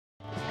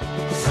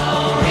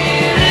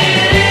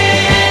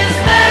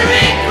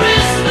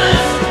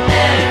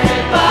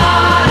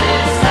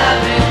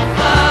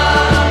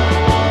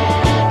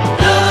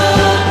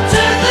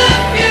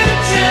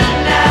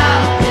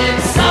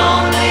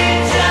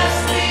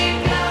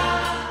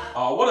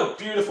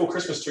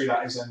Christmas tree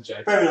that is,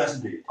 MJ. Very nice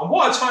indeed. And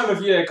what a time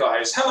of year,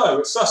 guys. Hello,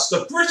 it's us,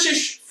 the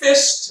British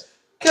Fist.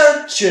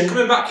 Catching.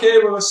 Coming back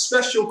here with a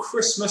special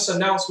Christmas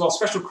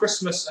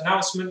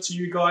announcement to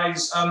you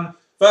guys.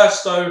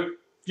 First, though,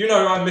 you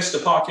know I'm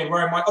Mr. Parkin,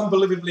 wearing my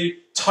unbelievably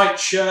tight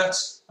shirt.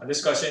 And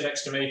this guy sitting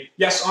next to me,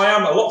 yes, I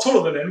am a lot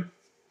taller than him.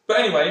 But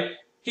anyway,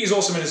 he's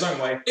awesome in his own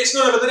way. It's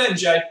none other than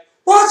NJ.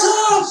 What's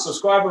up?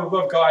 Subscribe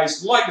above,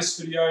 guys. Like this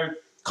video.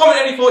 Comment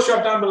any thoughts you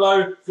have down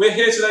below. We're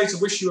here today to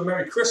wish you a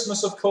Merry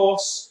Christmas, of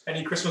course.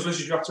 Any Christmas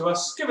wishes you have to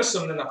us, give us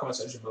some in that comment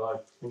section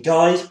below. And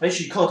guys, make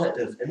sure you contact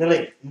us in the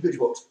link in the description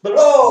box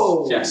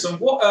below. Yes, and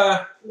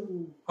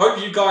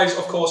hope you guys,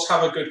 of course,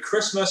 have a good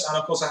Christmas and,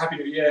 of course, a Happy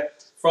New Year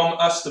from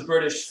us, the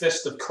British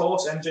Fist, of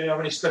course. MJ, do you have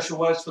any special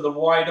words for the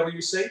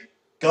YWC?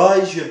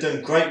 Guys, you have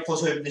done great for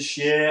us over this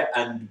year,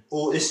 and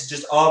this is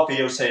just our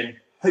video saying,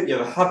 hope you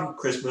have a happy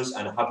Christmas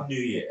and a happy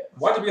New Year.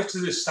 Why do we have to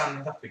do this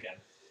standing up again?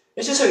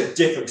 It's just something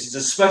different, because it's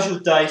a special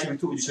day, so we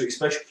thought we'd do something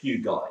special for you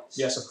guys.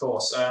 Yes, of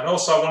course. And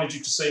also I wanted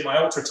you to see my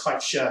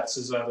ultra-tight shirts,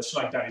 as the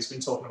Schlag Daddy's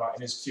been talking about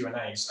in his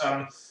Q&As.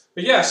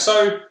 But yeah,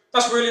 so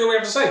that's really all we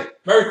have to say.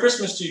 Merry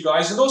Christmas to you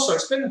guys. And also,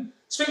 it's been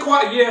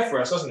quite a year for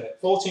us, hasn't it?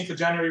 14th of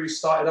January we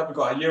started up. We've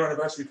got a year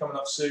anniversary coming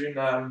up soon.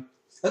 A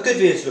good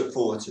video to look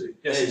forward to.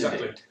 Yes,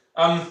 exactly.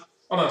 Hold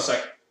on a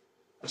sec.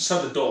 I just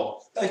heard the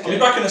door. Okay. I'll be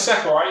back in a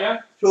sec, alright,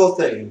 yeah? Sure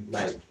thing,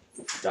 mate.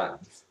 Done.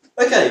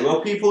 Okay,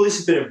 well, people, this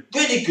has been a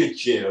really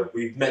good year.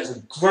 We've met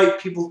some great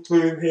people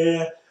through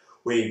here.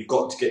 We've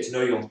got to get to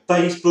know you on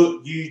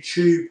Facebook,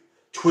 YouTube,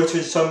 Twitter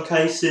in some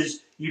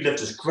cases. You left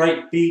us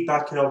great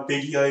feedback in our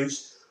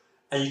videos,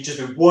 and you've just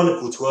been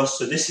wonderful to us.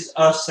 So this is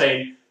us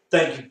saying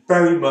thank you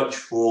very much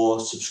for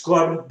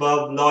subscribing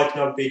above, liking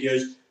our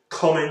videos,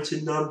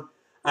 commenting them,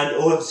 and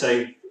all I have to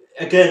say,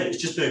 again, it's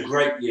just been a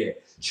great year.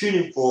 Tune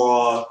in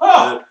for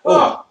our...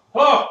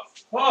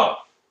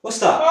 What's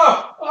that?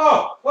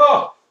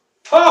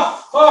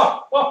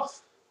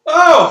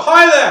 Oh,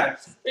 hi there!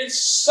 It's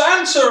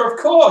Santa, of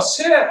course,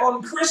 here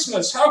on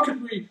Christmas. How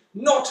could we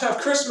not have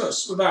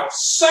Christmas without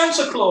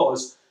Santa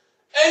Claus?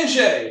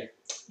 NJ,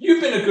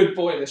 you've been a good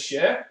boy this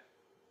year.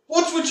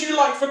 What would you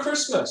like for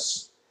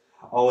Christmas?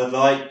 I would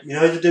like, you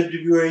know, the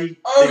WWE,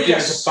 oh, they gave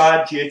us a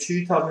bad year,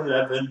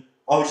 2011.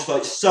 I would just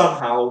like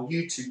somehow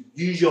you to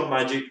use your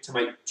magic to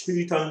make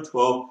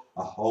 2012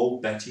 a whole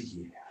better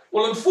year.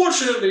 Well,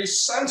 unfortunately,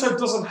 Santa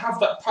doesn't have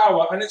that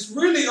power, and it's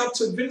really up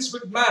to Vince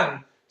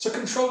McMahon to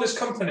control his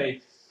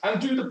company and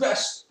do the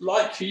best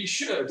like he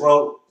should.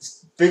 Well,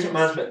 Vince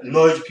McMahon's met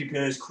loads of people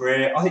in his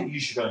career. I think you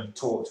should go and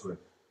talk to him.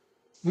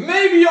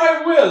 Maybe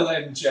I will,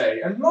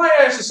 MJ. And my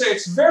I have to say,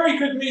 it's very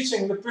good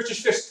meeting the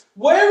British Fist.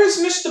 Where is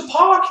Mr.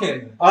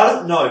 Parkin? I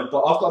don't know,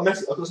 but I've got a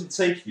message. I've got something to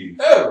say to you.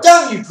 Oh.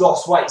 Damn, you've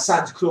lost weight,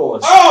 Santa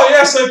Claus. Oh,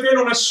 yes, I've been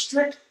on a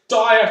strict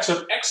diet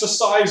of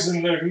exercise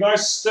and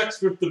nice sex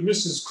with the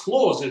Mrs.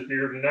 Claus, if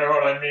you know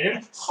what I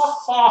mean. Ha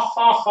ha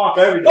ha ha.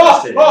 Very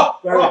nice,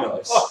 very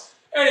nice.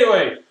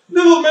 Anyway,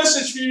 little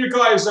message for you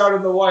guys out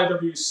in the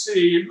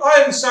YWC.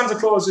 I am Santa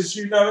Claus, as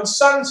you know, and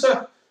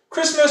Santa,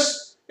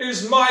 Christmas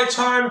is my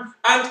time,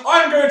 and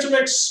I'm going to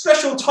make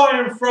special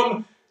time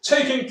from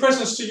taking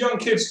presents to young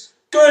kids,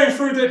 going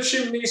through their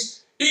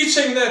chimneys,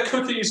 eating their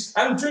cookies,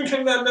 and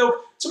drinking their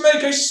milk to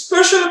make a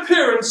special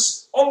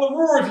appearance on the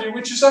Raw Review,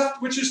 which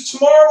is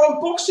tomorrow on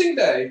Boxing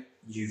Day.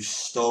 You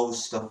stole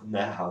stuff from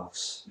their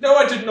house. No,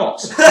 I did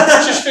not.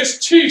 British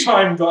Fist Tea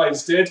Time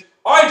guys did.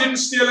 I didn't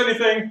steal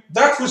anything.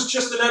 That was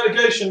just an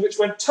allegation which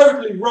went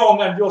totally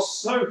wrong, and you're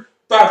so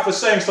bad for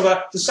saying so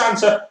that to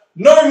Santa.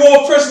 No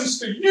more presents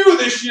for you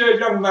this year,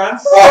 young man.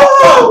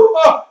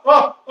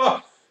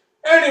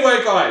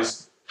 Anyway,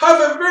 guys, have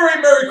a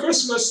very Merry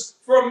Christmas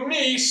from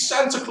me,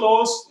 Santa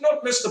Claus,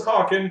 not Mr.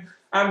 Parkin,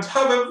 and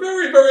have a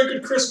very, very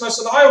good Christmas,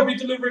 and I will be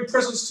delivering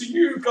presents to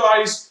you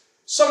guys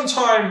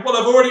sometime. Well,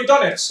 I've already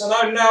done it, and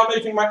I'm now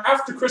making my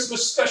after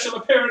Christmas special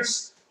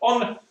appearance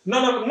on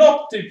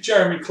not the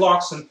Jeremy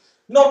Clarkson,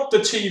 not the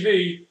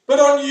TV, but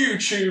on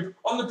YouTube,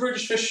 on the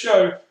British Fish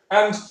Show.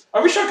 And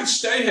I wish I could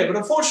stay here, but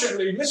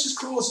unfortunately, Mrs.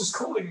 Claus is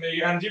calling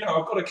me, and, you know,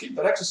 I've got to keep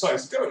that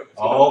exercise going.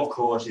 Oh, of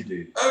course you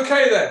do.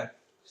 Okay, then.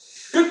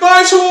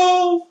 Goodbye to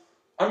all!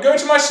 I'm going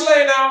to my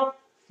sleigh now.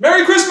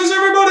 Merry Christmas,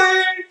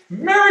 everybody!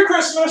 Merry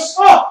Christmas!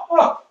 What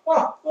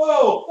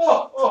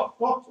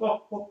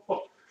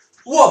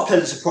a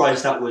pleasant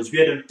surprise that was. We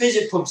had a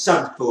visit from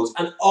Santa Claus,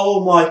 and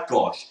oh my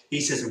gosh, he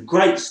said some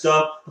great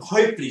stuff, and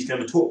hopefully he's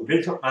going to talk with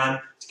Vince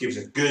McMahon to give us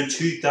a good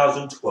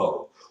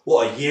 2012.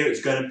 What a year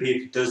it's going to be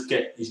if he does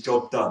get his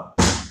job done.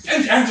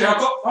 Andrew, I've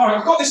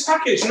got this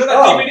package. You know that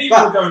DVD we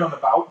were going on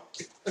about?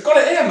 I've got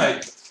it here,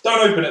 mate. Don't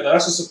open it though.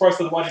 That's a surprise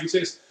for the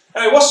YWCs.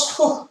 Anyway,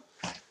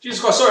 Jesus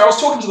Christ, sorry, I was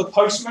talking to the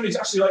postman. He's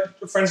actually like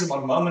friends with my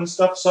mum and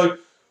stuff. So,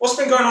 what's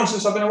been going on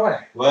since I've been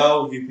away?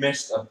 Well, you've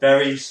missed a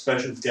very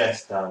special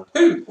guest, Dan.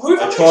 Who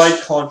I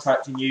tried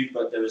contacting you,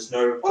 but there was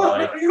no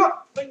reply.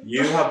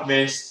 You have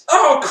missed...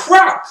 Oh,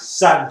 crap!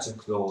 Santa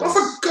Claus. I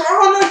forgot.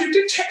 Oh, no, you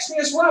did text me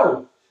as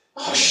well.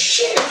 Oh,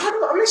 shit.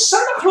 I miss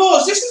Santa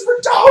Claus. This is...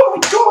 Oh,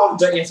 my God.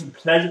 But he had some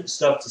pleasant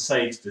stuff to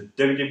say to the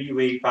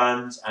WWE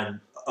fans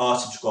and our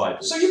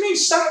subscribers. So you mean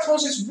Santa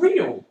Claus is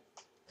real?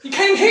 He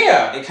came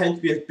here! It came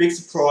to be a big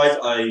surprise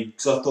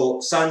because I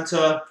thought,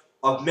 Santa,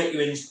 I've met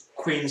you in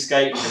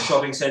Queensgate in the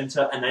shopping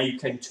centre, and now you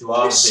came to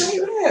our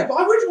Same here, but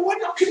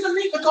I couldn't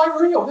meet the guy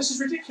real. This is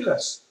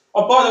ridiculous.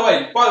 Oh, by the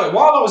way,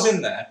 while I was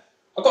in there,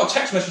 I got a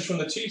text message from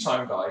the Tea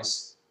Time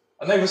guys,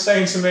 and they were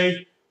saying to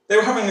me, they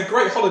were having a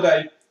great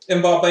holiday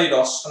in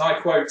Barbados, and I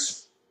quote,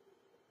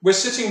 "We're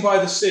sitting by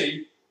the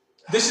sea.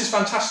 This is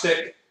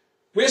fantastic.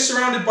 We're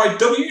surrounded by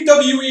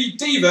WWE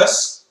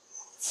divas.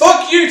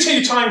 Fuck you,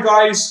 Tea Time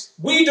guys.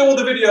 We do all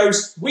the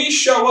videos. We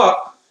show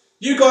up.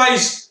 You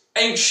guys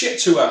ain't shit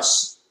to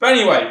us." But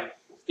anyway,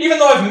 even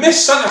though I've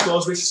missed Santa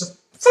Claus, which is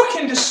a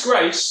fucking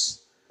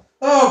disgrace,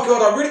 oh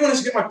god, I really wanted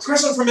to get my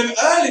present from him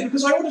early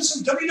because I ordered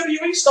some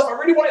WWE stuff. I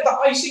really wanted the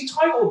IC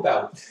title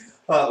belt.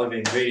 That would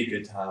have been really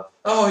good to have.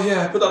 Oh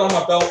yeah, put that on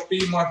my belt.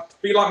 Be like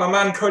my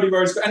man Cody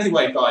Rhodes. But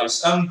anyway,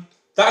 guys, that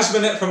has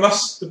been it from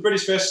us, the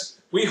British Fist.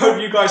 We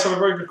hope you guys have a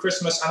very good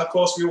Christmas, and of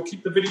course, we will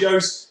keep the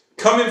videos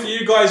coming for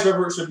you guys,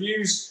 whether it's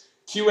reviews,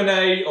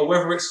 Q&A, or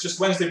whether it's just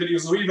Wednesday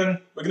videos, or even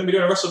we're going to be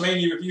doing a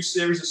WrestleMania review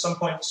series at some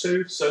point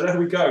too. So there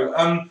we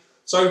go.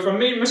 So from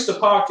me, Mr.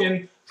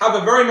 Parkin, have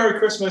a very Merry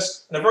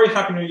Christmas and a very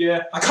Happy New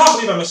Year. I can't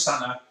believe I missed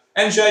Santa.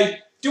 NJ,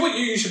 do what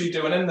you usually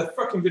do and end the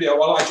fucking video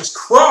while I just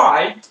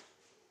cry.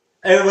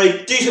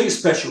 Anyway, do something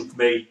special for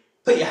me.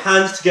 Put your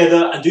hands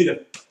together and do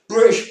the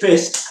British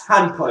Fist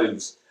hand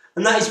pose.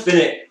 And that has been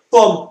it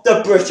from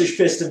the British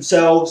Fist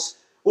themselves.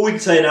 All we can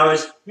say now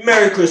is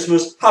Merry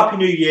Christmas, Happy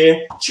New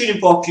Year, tune in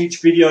for our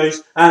future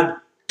videos, and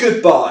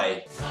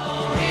goodbye.